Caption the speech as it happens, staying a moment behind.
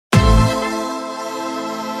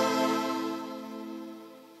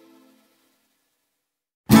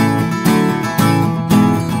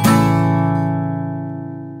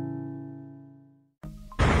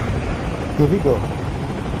Here we go.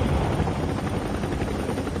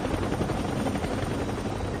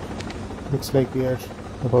 Looks like we are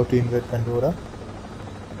about to invade Pandora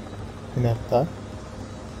in Avatar.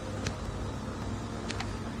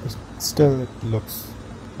 Still, it looks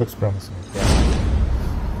promising.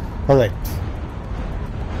 Yeah. All right.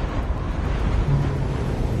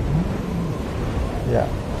 Yeah.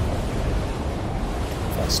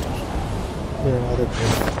 Faster. There are other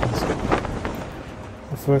things.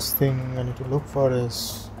 The first thing I need to look for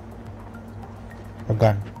is a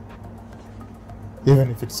gun.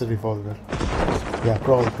 Even if it's a revolver. Yeah,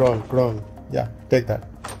 crawl. Yeah, take that.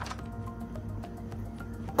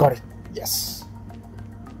 Got it. Yes.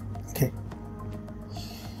 Okay.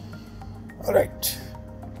 Alright.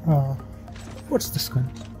 What's this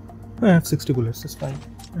gun? I have 60 bullets, that's fine.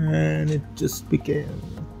 And it just became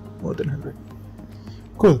more than 100.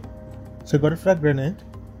 Cool. So I got a frag grenade.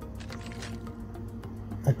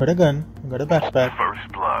 I got a gun. I got a backpack.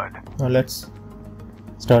 First blood. Now let's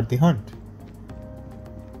start the hunt.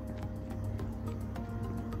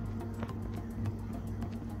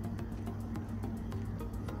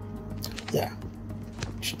 Yeah.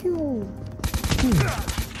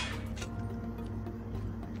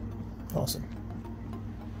 Awesome.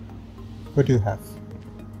 What do you have?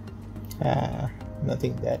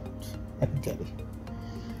 Nothing that I can carry.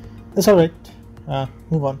 That's alright.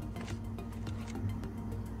 Move on.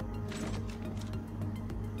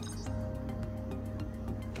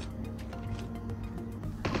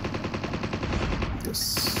 There's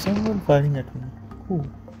someone firing at me. Ooh.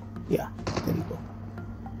 Yeah, there we go.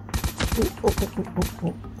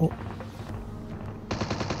 Oh.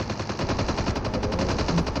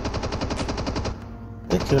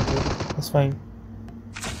 Take care of it. That's fine.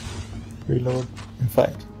 Reload and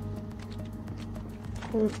fire.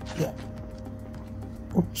 Yeah.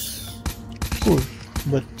 Oops. Cool.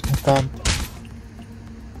 But I can't.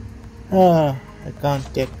 I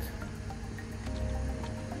can't take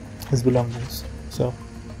his belongings. So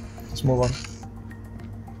let's move on.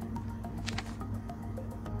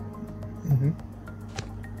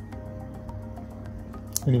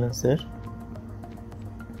 Anyone's there?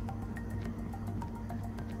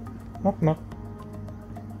 Knock.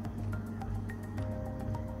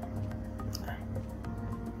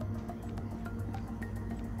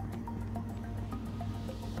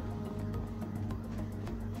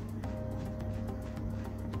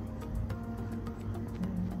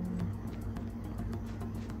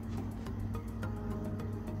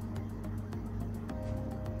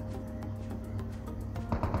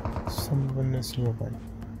 Someone is nearby.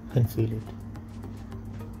 I can feel it.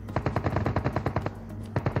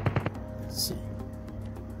 Let's see.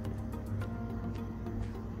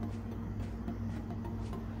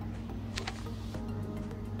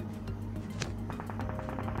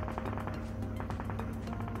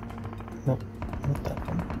 No, not that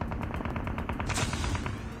one.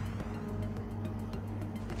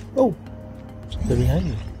 Oh! They're behind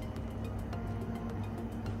me.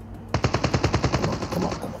 Come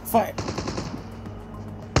on, fire!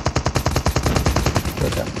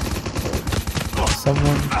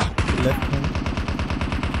 Someone left me.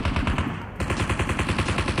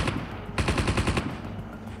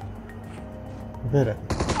 Where are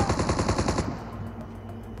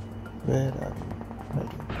you?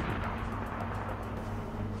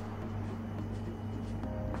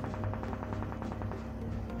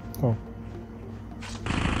 Oh.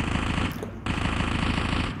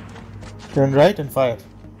 Turn right and fire.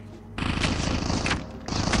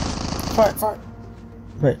 Fire!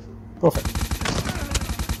 Right, perfect.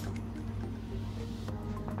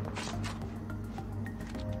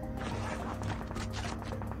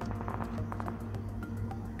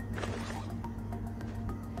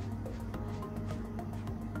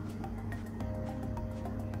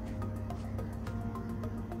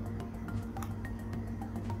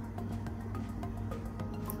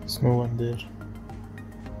 There's no one there.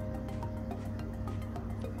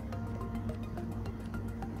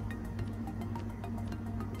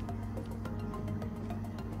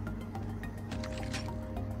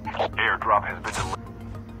 Airdrop has been delivered.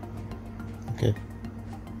 Okay.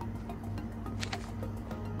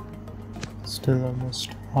 Still almost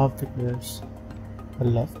half the players are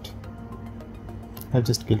left. I've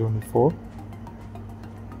just killed only 4.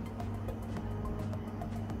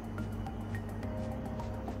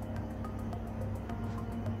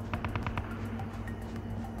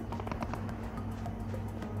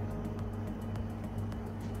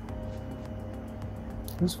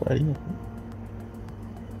 Who's fighting at me?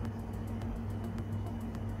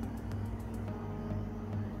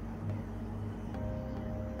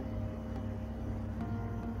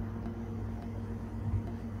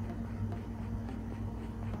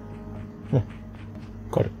 Yeah,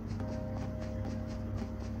 got it.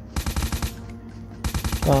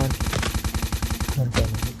 Can't run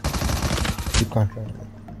away. You can't run away.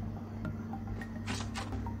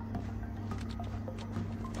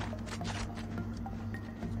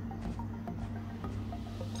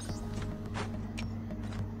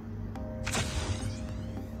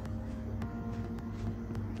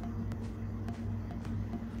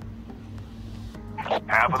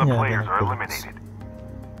 Half of the Yeah, players then are it goes. eliminated.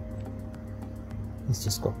 Let's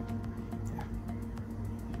just go.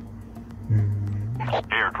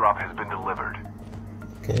 Airdrop has been delivered.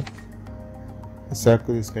 Okay. The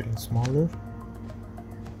circle is getting smaller.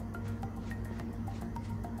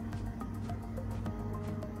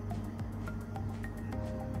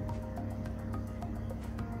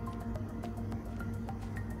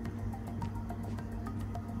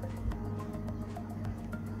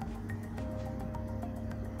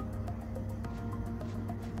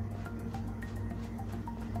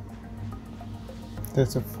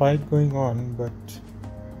 There's a fight going on, but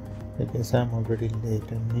I guess I'm already late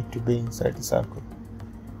and need to be inside the circle.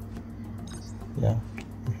 Yeah,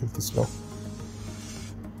 the health is low.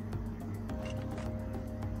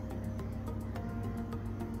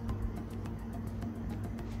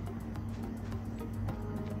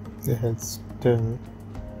 The health still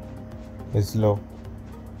is low.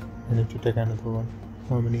 I need to take another one.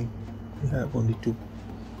 How many? We have only 2.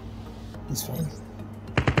 It's fine.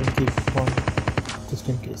 I'll keep one just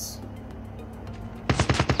in case.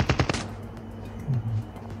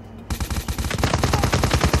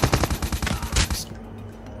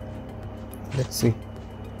 Let's see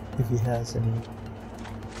if he has any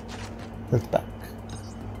health back.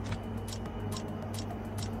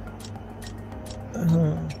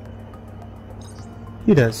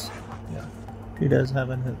 He does. Yeah, he does have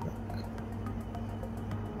an health back.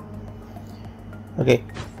 Okay.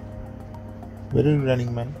 Where are you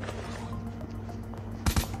running, man?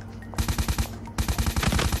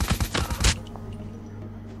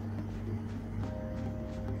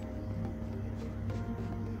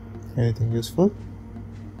 Anything useful?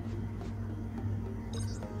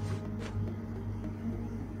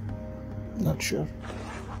 Not sure.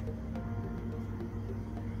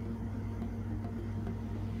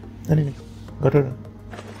 Anyway, gotta run.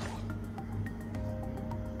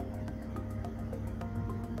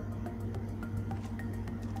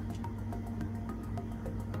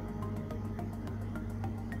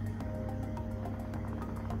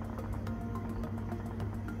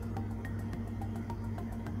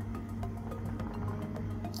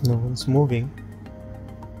 No one's moving,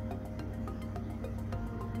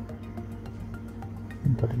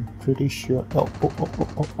 but I'm pretty sure. Oh!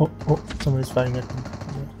 Somebody's firing at me.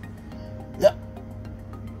 Yeah.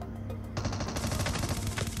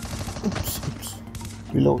 Oops.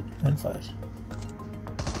 Reload and fire.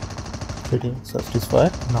 Hitting surface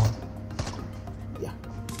fire now. Yeah.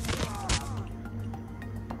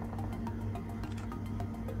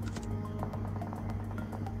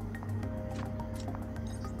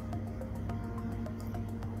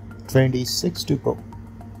 $26 to go.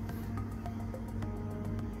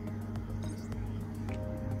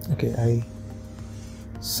 Okay, I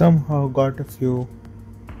somehow got a few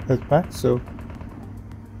health packs, so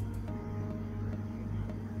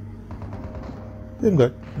doing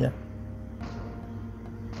good. Yeah.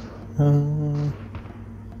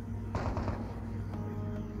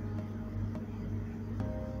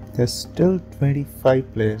 There's still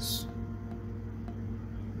 25 players.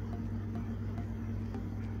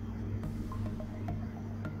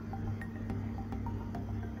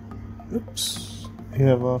 Oops, we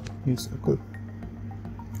have a new circle.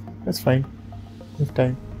 That's fine. We have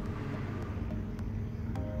time.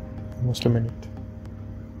 Almost a minute.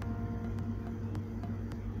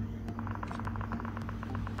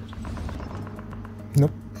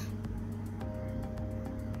 Nope.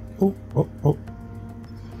 Oh.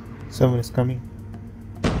 Someone is coming.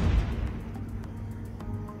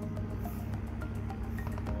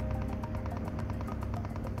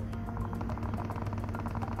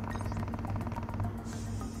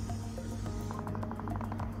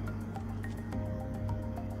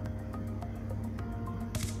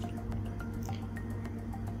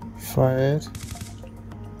 Fire.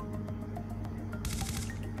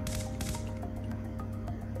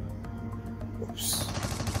 Oops.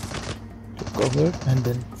 To cover and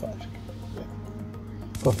then fire. Yeah.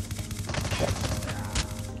 Perfect. Yeah.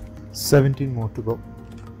 17 more to go.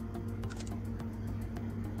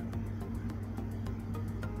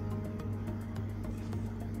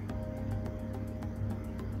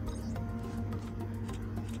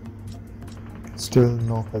 Still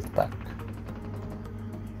no health pack.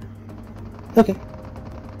 Okay.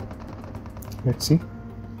 Let's see.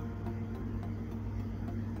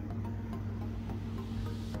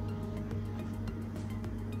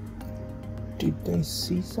 Did I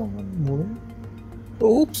see someone moving?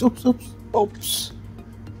 Oops, oops, oops, oops.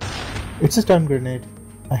 It's a stun grenade.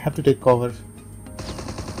 I have to take cover.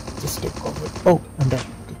 Just take cover. Oh, I'm done.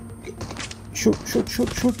 Okay. Shoot, shoot,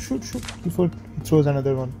 shoot, shoot, shoot, shoot. Before he throws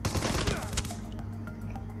another one.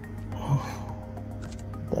 Oh,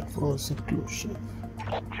 that was a close shave.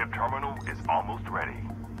 Chip terminal is almost ready.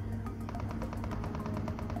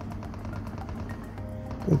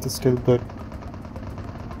 It is still good.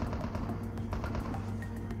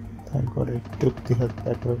 Thank God I took the health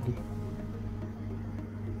back early.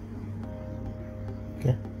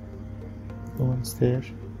 Okay. No one's there.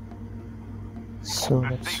 So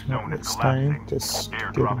that's not next time. Just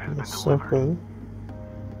get into the circle.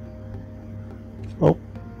 Oh,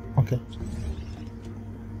 okay.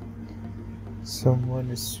 Someone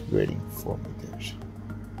is waiting for me there.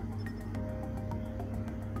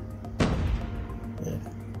 Yeah.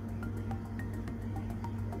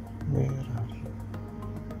 Where are you?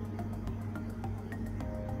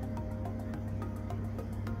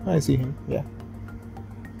 I see him, yeah.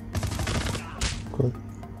 Cool.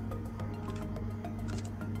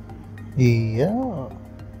 Yeah.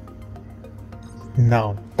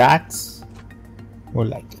 Now that's more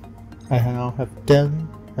like it. I now have 10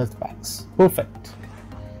 health packs. Perfect.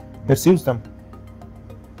 Let's use them.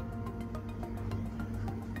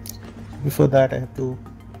 Before that, I have to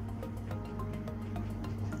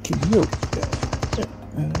kill you.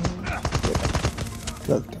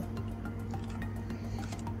 Well done.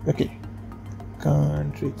 Okay.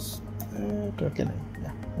 Can't reach that. Or can I?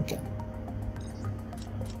 Yeah, okay.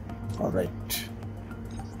 Alright.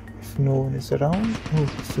 If no one is around. Oh,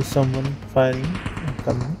 so someone firing and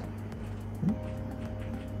coming.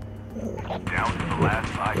 Down to the last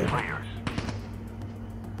 5 players.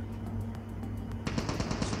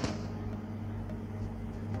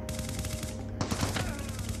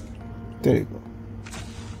 There you go.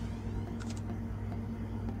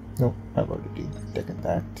 No, I've already taken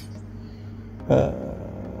that.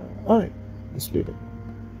 Alright, let's do it.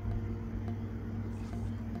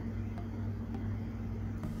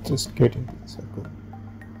 Just get into the circle.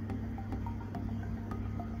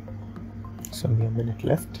 It's only a minute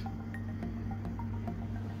left.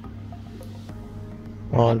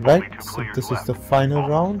 Alright, so this is the final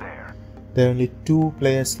round. There are only 2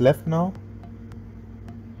 players left now.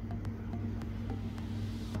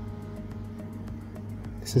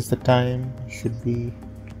 This is the time you should be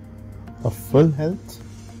of full health.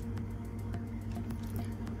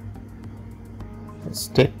 Let's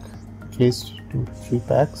take at least 2 to 3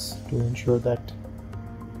 packs to ensure that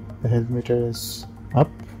the health meter is up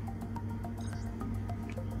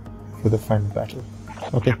for the final battle.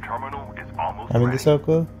 Okay, I'm in the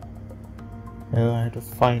circle. Now I have to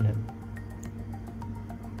find him.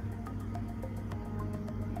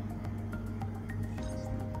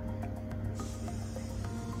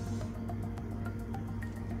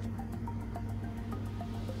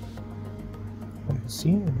 See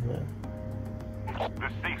anywhere. The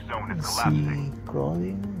safe zone is Is collapsing. he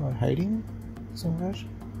crawling or hiding somewhere?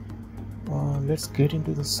 Let's get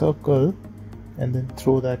into the circle and then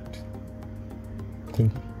throw that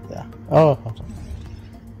thing. Yeah. Oh,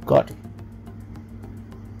 got it.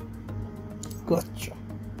 Gotcha.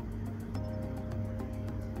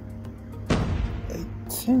 I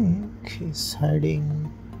think he's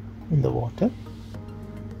hiding in the water.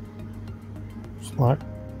 Smart.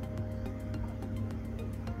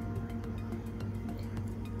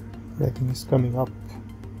 I think it's coming up.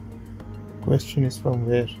 Question is from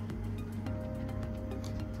where?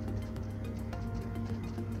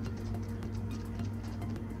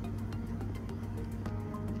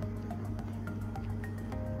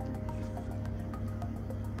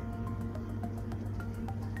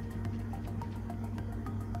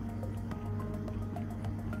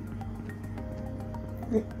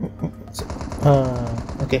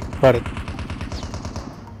 Okay, got it.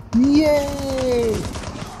 Yay!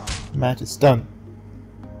 Match is done.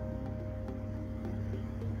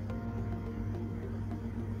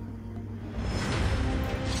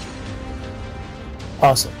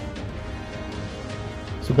 Awesome.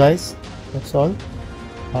 So guys, that's all.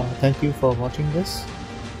 Thank you for watching this,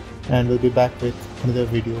 and we'll be back with another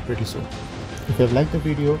video pretty soon. If you have liked the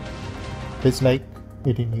video, please like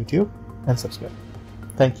it in YouTube and subscribe.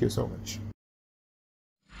 Thank you so much.